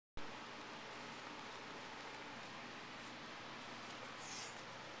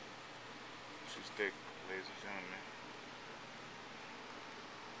She's thick, ladies and gentlemen.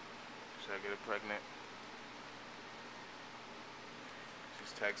 Should I get her pregnant? She's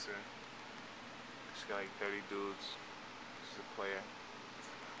texting. She's got like 30 dudes. She's a player.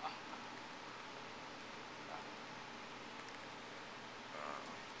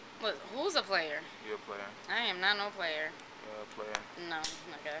 Look, who's a player? You're a player. I am not no player. You're a player. No,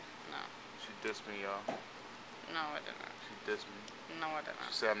 okay, no. She dissed me, y'all. No, I did not. She dissed me. No, I did not.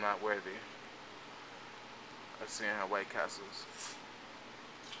 She said I'm not worthy. I seen her White Castles.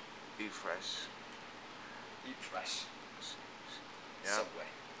 Eat fresh. Eat fresh. Yeah. Subway.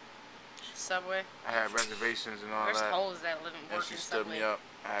 Subway? I had reservations and all There's that. hoes that live and And work she in stood Subway. me up.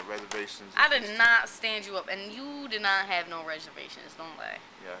 I had reservations. I did not stand you up, and you did not have no reservations. Don't lie.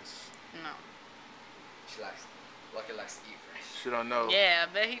 Yes. No. She likes, Lucky likes to eat fresh. She don't know. Yeah,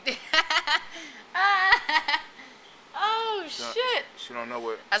 I bet he did. Oh, shit. She don't know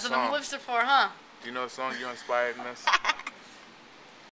what That's what them lips are for, huh? Do you know what song you inspired in this?